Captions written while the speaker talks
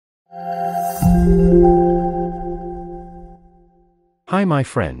Hi my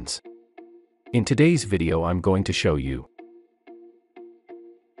friends. In today's video I'm going to show you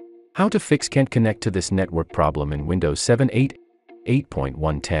how to fix Cant Connect to this network problem in Windows 7, 8,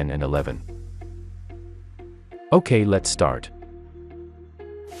 8.1, 10 and 11. Okay, let's start.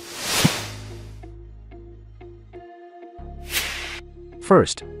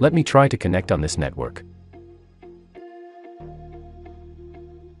 First, let me try to connect on this network.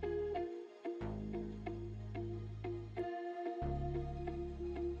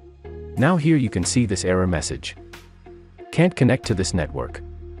 Now here you can see this error message. Can't connect to this network.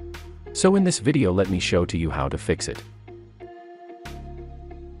 So in this video let me show to you how to fix it.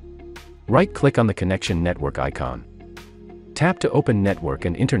 Right-click on the connection network icon. Tap to open Network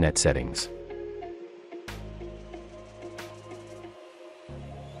and Internet Settings.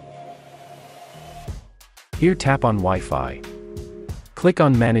 Here tap on Wi-Fi. Click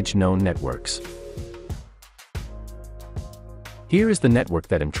on Manage Known Networks. Here is the network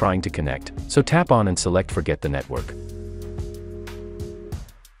that I'm trying to connect, so tap on and select Forget the network.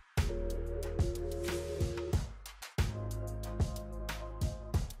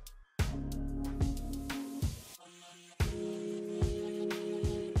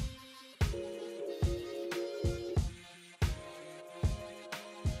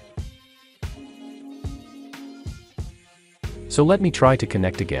 So let me try to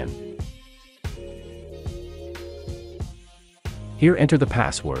connect again. Here enter the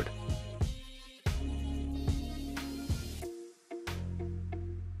password.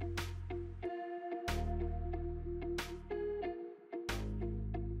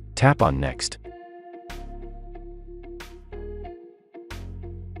 Tap on Next.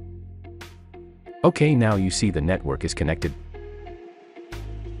 Okay, now you see the network is connected.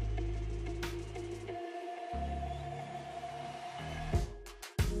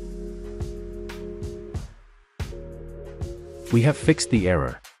 We have fixed the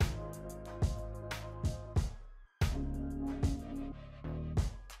error.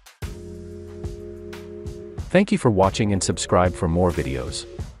 Thank you for watching and subscribe for more videos.